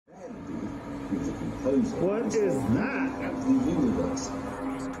who's a composer. What is that? Out of the universe.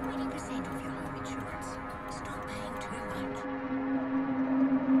 Lose 20% of your home insurance. Stop paying too much.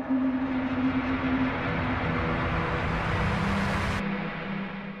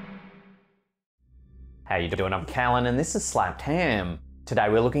 How you doing? I'm Callan and this is Slapped Ham. Today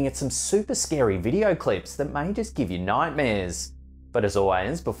we're looking at some super scary video clips that may just give you nightmares. But as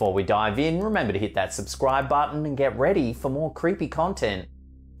always, before we dive in, remember to hit that subscribe button and get ready for more creepy content.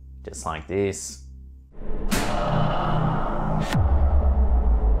 Just like this.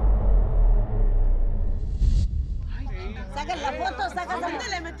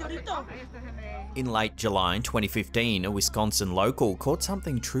 In late July 2015, a Wisconsin local caught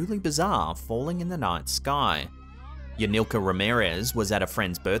something truly bizarre falling in the night sky. Yanilka Ramirez was at a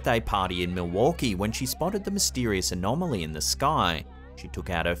friend's birthday party in Milwaukee when she spotted the mysterious anomaly in the sky. She took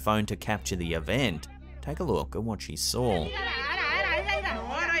out her phone to capture the event. Take a look at what she saw.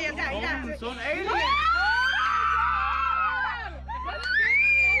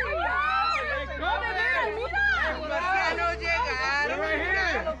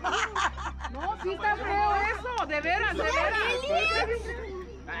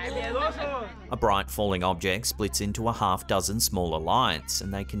 A bright falling object splits into a half dozen smaller lights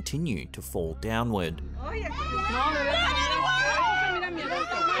and they continue to fall downward.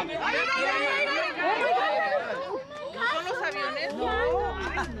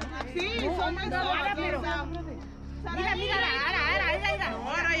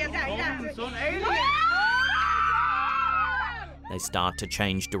 They start to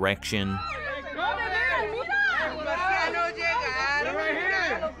change direction.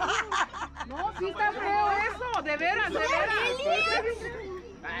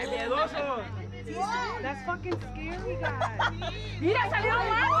 That's fucking scary, guys. Mira, salieron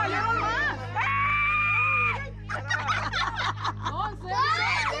más. No, en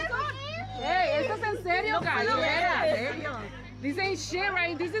serio. Hey, esto es en serio, guys. This ain't shit,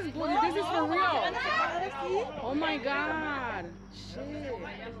 right? This is for real. Oh my god.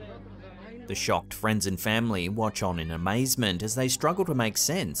 Shit. The shocked friends and family watch on in amazement as they struggle to make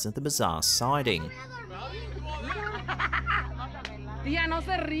sense of the bizarre sighting. Tía, no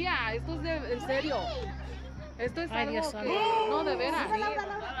se ría. Esto es en serio. Esto es algo que... No, de veras.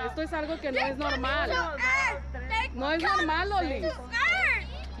 Esto es algo que no es normal. No es normal, Loli.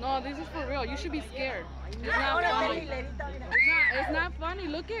 No, this is for real. You should be scared. It's not funny. It's not funny.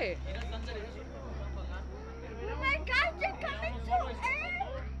 Look it. Oh my God, you're coming to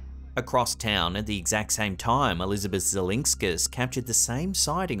Earth! Across town at the exact same time, Elizabeth Zelinskas captured the same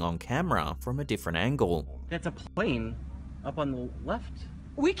sighting on camera from a different angle. That's a plane up on the left.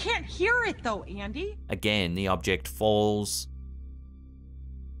 We can't hear it though, Andy. Again, the object falls,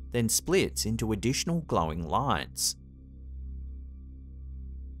 then splits into additional glowing lights.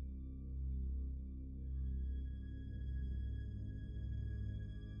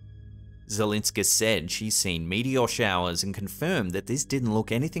 Zelinskas said she's seen meteor showers and confirmed that this didn't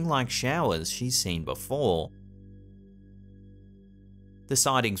look anything like showers she's seen before. The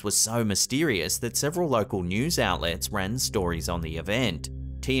sightings were so mysterious that several local news outlets ran stories on the event.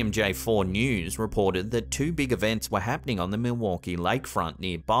 TMJ4 News reported that two big events were happening on the Milwaukee lakefront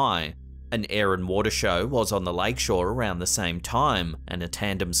nearby. An air and water show was on the lakeshore around the same time, and a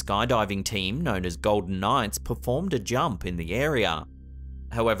tandem skydiving team known as Golden Knights performed a jump in the area.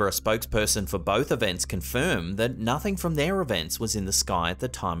 However, a spokesperson for both events confirmed that nothing from their events was in the sky at the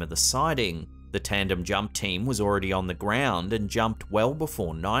time of the sighting. The tandem jump team was already on the ground and jumped well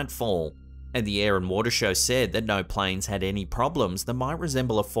before nightfall. And the air and water show said that no planes had any problems that might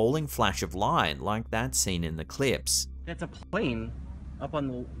resemble a falling flash of light like that seen in the clips. That's a plane up on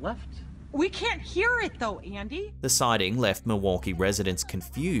the left. We can't hear it though, Andy. The sighting left Milwaukee residents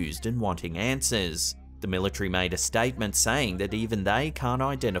confused and wanting answers. The military made a statement saying that even they can't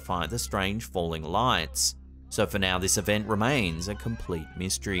identify the strange falling lights. So for now, this event remains a complete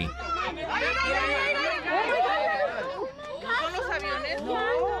mystery.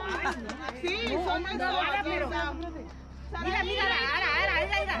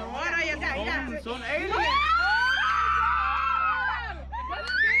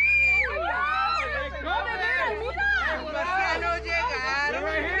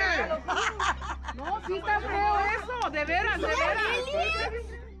 No, sí está feo eso. De veras, de veras.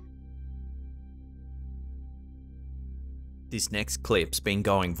 This next clip's been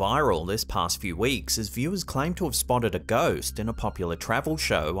going viral this past few weeks as viewers claim to have spotted a ghost in a popular travel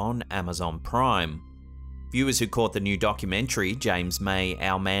show on Amazon Prime. Viewers who caught the new documentary, James May,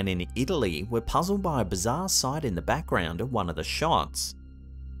 Our Man in Italy, were puzzled by a bizarre sight in the background of one of the shots.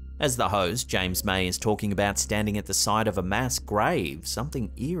 As the host, James May, is talking about standing at the side of a mass grave,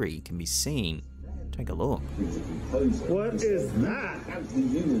 something eerie can be seen. Take a look. What is that? Have the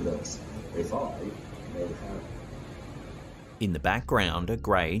universe, if I may have. In the background, a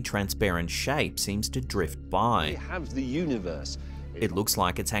grey, transparent shape seems to drift by. Have the universe. It looks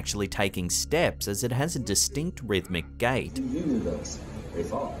like it's actually taking steps, as it has a distinct rhythmic gait. The universe,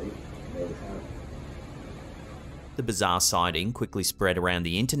 if I may have. The bizarre sighting quickly spread around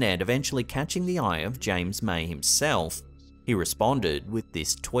the internet, eventually catching the eye of James May himself. He responded with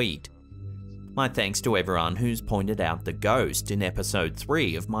this tweet. My thanks to everyone who's pointed out the ghost in episode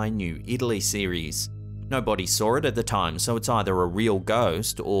 3 of my new Italy series. Nobody saw it at the time, so it's either a real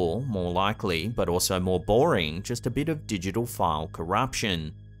ghost or, more likely, but also more boring, just a bit of digital file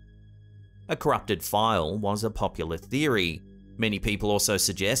corruption. A corrupted file was a popular theory. Many people also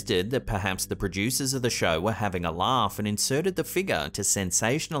suggested that perhaps the producers of the show were having a laugh and inserted the figure to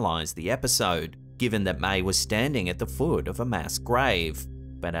sensationalize the episode, given that May was standing at the foot of a mass grave.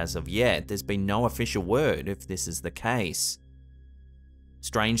 But as of yet, there's been no official word if this is the case.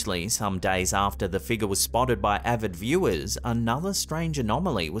 Strangely, some days after the figure was spotted by avid viewers, another strange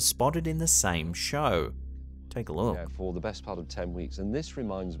anomaly was spotted in the same show. Take a look. For the best part of 10 weeks, and this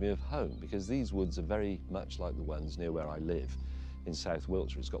reminds me of home, because these woods are very much like the ones near where I live in South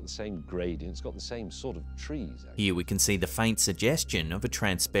Wiltshire. It's got the same gradient, it's got the same sort of trees. Here we can see the faint suggestion of a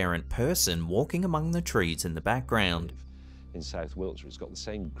transparent person walking among the trees in the background. In South Wiltshire, it's got the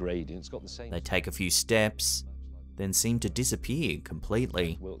same gradient, it's got the same... They take a few steps, then seem to disappear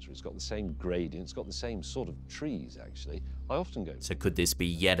completely. Wiltshire, it's got the same gradient, it's got the same sort of trees, actually. I often go... So could this be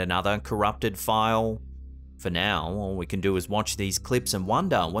yet another corrupted file? For now, all we can do is watch these clips and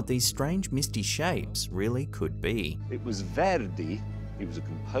wonder what these strange misty shapes really could be. It was Verdi, he was a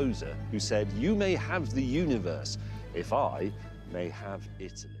composer, who said, "You may have the universe, if I may have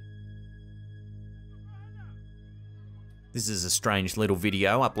Italy." This is a strange little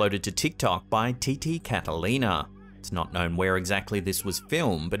video uploaded to TikTok by TT Catalina. It's not known where exactly this was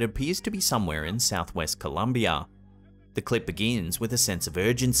filmed, but it appears to be somewhere in southwest Colombia. The clip begins with a sense of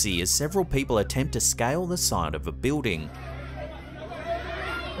urgency as several people attempt to scale the side of a building.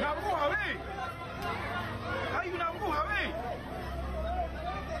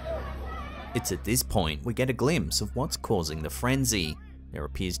 It's at this point we get a glimpse of what's causing the frenzy. There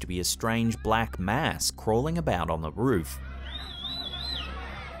appears to be a strange black mass crawling about on the roof.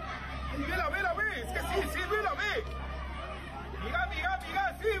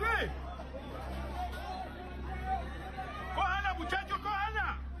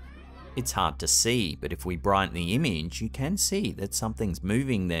 It's hard to see, but if we brighten the image, you can see that something's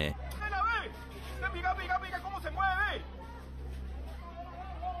moving there.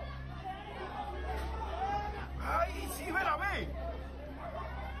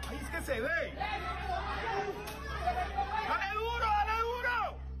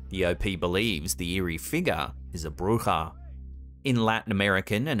 The OP believes the eerie figure is a bruja. In Latin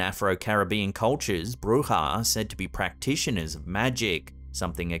American and Afro-Caribbean cultures, bruja are said to be practitioners of magic,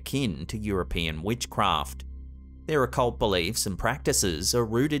 something akin to European witchcraft. Their occult beliefs and practices are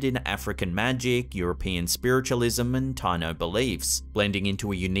rooted in African magic, European spiritualism, and Taino beliefs, blending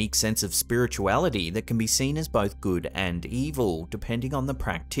into a unique sense of spirituality that can be seen as both good and evil, depending on the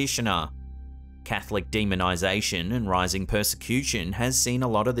practitioner. Catholic demonization and rising persecution has seen a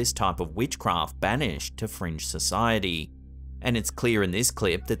lot of this type of witchcraft banished to fringe society. And it's clear in this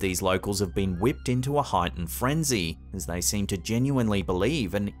clip that these locals have been whipped into a heightened frenzy, as they seem to genuinely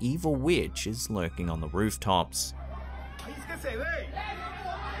believe an evil witch is lurking on the rooftops.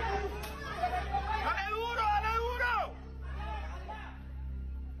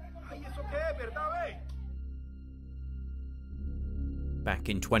 Back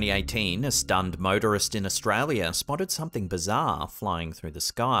in 2018, a stunned motorist in Australia spotted something bizarre flying through the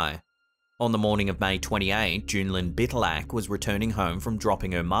sky. On the morning of May 28, Junlin Bitalak was returning home from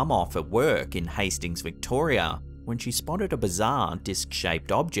dropping her mum off at work in Hastings, Victoria, when she spotted a bizarre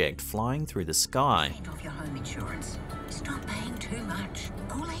disc-shaped object flying through the sky. Off your home insurance. Stop paying too much.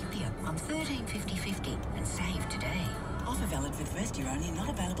 Call Apia on 135050 and save today. Offer valid for the first year only, not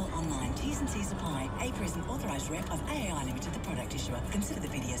available online. T's and C's apply. APRA is an authorised rep of AAI Limited, the product issuer. Consider the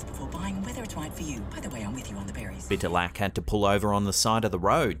videos before buying and whether it's right for you. By the way, I'm with you on the berries. Bitalak had to pull over on the side of the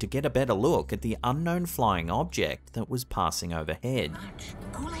road to get a better look at the unknown flying object that was passing overhead.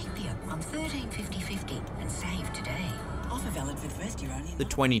 Call Apia on 135050 and save today. Offer valid for the first year only. The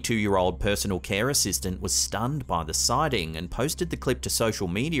 22-year-old personal care assistant was stunned by the sighting and posted the clip to social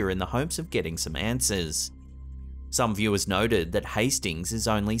media in the hopes of getting some answers. Some viewers noted that Hastings is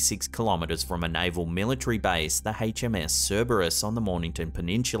only 6 kilometers from a naval military base, the HMS Cerberus on the Mornington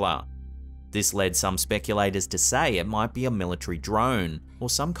Peninsula. This led some speculators to say it might be a military drone, or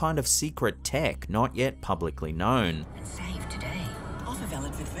some kind of secret tech not yet publicly known. And save today. Offer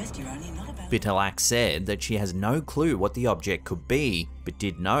valid for first year only, not available. Vitalak said that she has no clue what the object could be, but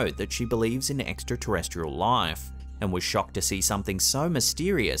did note that she believes in extraterrestrial life, and was shocked to see something so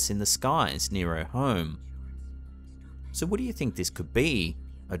mysterious in the skies near her home. So what do you think this could be?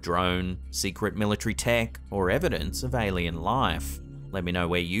 A drone, secret military tech, or evidence of alien life? Let me know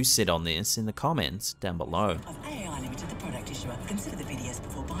where you sit on this in the comments down below. Of AAI Limited, the product issuer. Consider the videos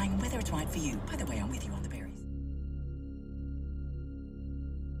before buying whether it's right for you. By the way, I'm with you on the berries.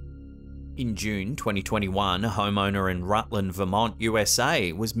 In June 2021, a homeowner in Rutland, Vermont,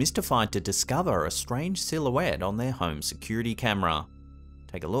 USA was mystified to discover a strange silhouette on their home security camera.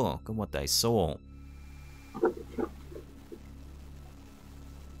 Take a look at what they saw.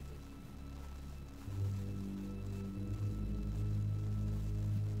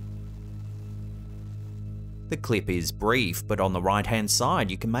 The clip is brief, but on the right-hand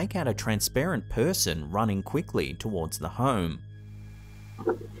side you can make out a transparent person running quickly towards the home.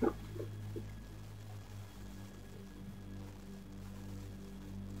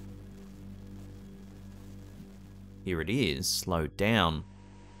 Here it is, slowed down.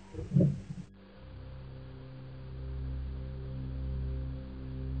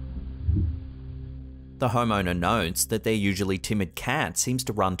 The homeowner notes that their usually timid cat seems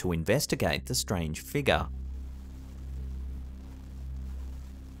to run to investigate the strange figure.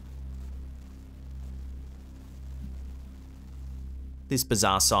 This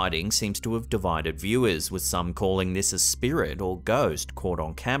bizarre sighting seems to have divided viewers, with some calling this a spirit or ghost caught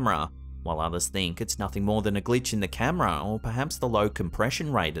on camera, while others think it's nothing more than a glitch in the camera or perhaps the low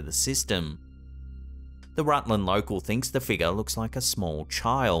compression rate of the system. The Rutland local thinks the figure looks like a small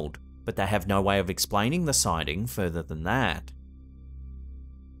child, but they have no way of explaining the sighting further than that.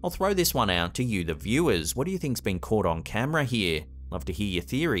 I'll throw this one out to you, the viewers. What do you think's been caught on camera here? Love to hear your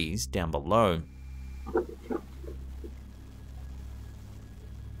theories down below.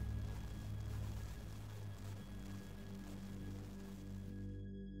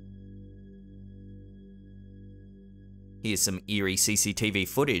 Here's some eerie CCTV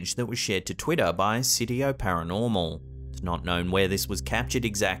footage that was shared to Twitter by Sitio Paranormal. It's not known where this was captured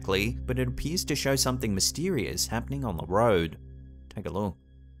exactly, but it appears to show something mysterious happening on the road. Take a look.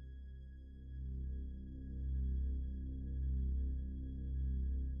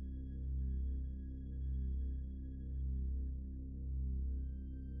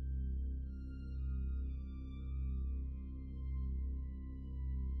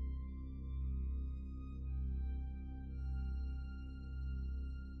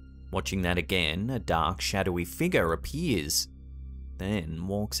 Watching that again, a dark, shadowy figure appears, then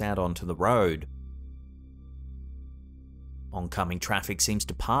walks out onto the road. Oncoming traffic seems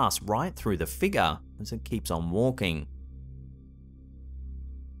to pass right through the figure as it keeps on walking.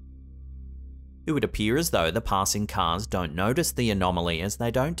 It would appear as though the passing cars don't notice the anomaly, as they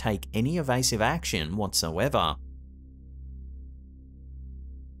don't take any evasive action whatsoever.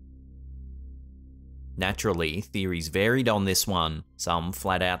 Naturally, theories varied on this one. Some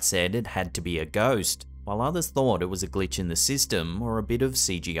flat out said it had to be a ghost, while others thought it was a glitch in the system or a bit of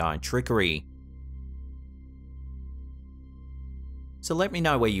CGI trickery. So let me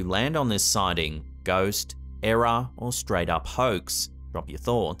know where you land on this sighting: ghost, error, or straight up hoax. Drop your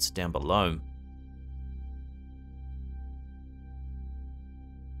thoughts down below.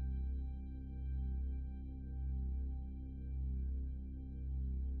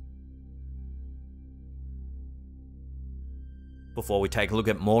 Before we take a look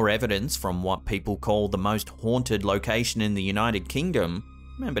at more evidence from what people call the most haunted location in the United Kingdom,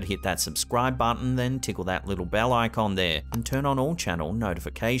 remember to hit that subscribe button, then tickle that little bell icon there, and turn on all channel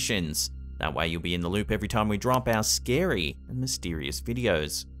notifications. That way you'll be in the loop every time we drop our scary and mysterious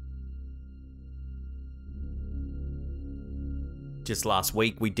videos. Just last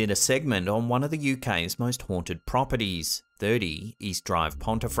week we did a segment on one of the UK's most haunted properties, 30 East Drive,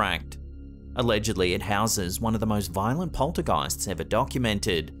 Pontefract. Allegedly, it houses one of the most violent poltergeists ever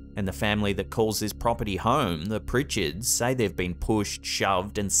documented, and the family that calls this property home, the Pritchards, say they've been pushed,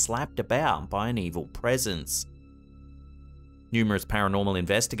 shoved, and slapped about by an evil presence. Numerous paranormal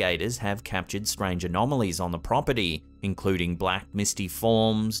investigators have captured strange anomalies on the property, including black misty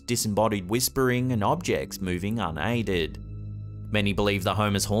forms, disembodied whispering, and objects moving unaided. Many believe the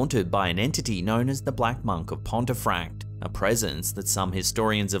home is haunted by an entity known as the Black Monk of Pontefract, a presence that some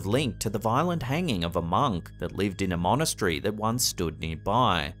historians have linked to the violent hanging of a monk that lived in a monastery that once stood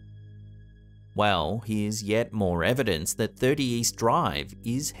nearby. Well, here's yet more evidence that 30 East Drive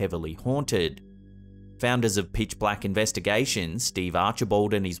is heavily haunted. Founders of Pitch Black Investigations, Steve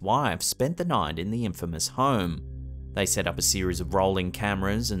Archibald and his wife, spent the night in the infamous home. They set up a series of rolling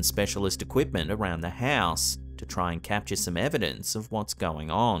cameras and specialist equipment around the house to try and capture some evidence of what's going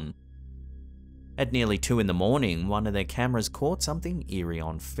on. At nearly 2 in the morning, one of their cameras caught something eerie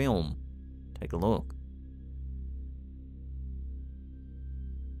on film. Take a look.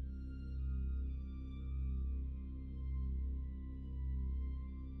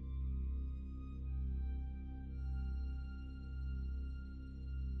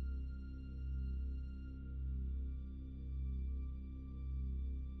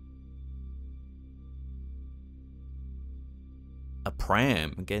 A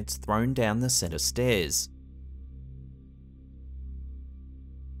pram gets thrown down the set of stairs.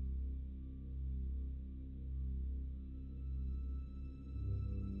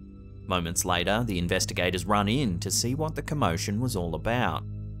 Moments later, the investigators run in to see what the commotion was all about.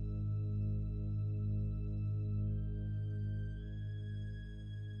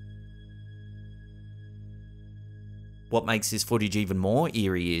 What makes this footage even more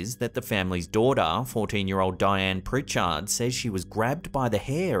eerie is that the family's daughter, 14-year-old Diane Pritchard, says she was grabbed by the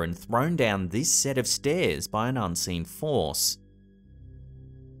hair and thrown down this set of stairs by an unseen force.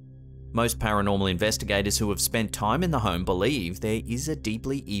 Most paranormal investigators who have spent time in the home believe there is a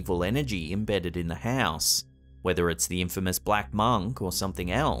deeply evil energy embedded in the house. Whether it's the infamous Black Monk or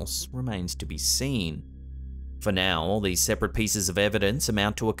something else remains to be seen. For now, all these separate pieces of evidence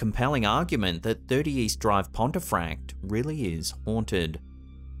amount to a compelling argument that 30 East Drive Pontefract really is haunted.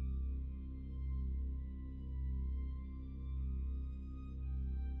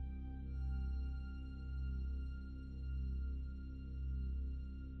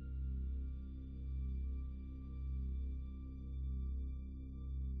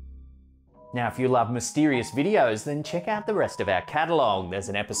 Now, if you love mysterious videos, then check out the rest of our catalogue. There's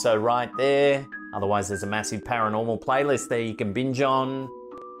an episode right there. Otherwise, there's a massive paranormal playlist there you can binge on.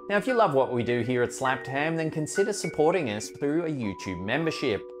 Now, if you love what we do here at Slapped Ham, then consider supporting us through a YouTube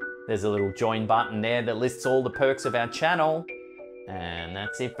membership. There's a little join button there that lists all the perks of our channel. And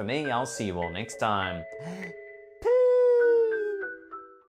that's it for me. I'll see you all next time.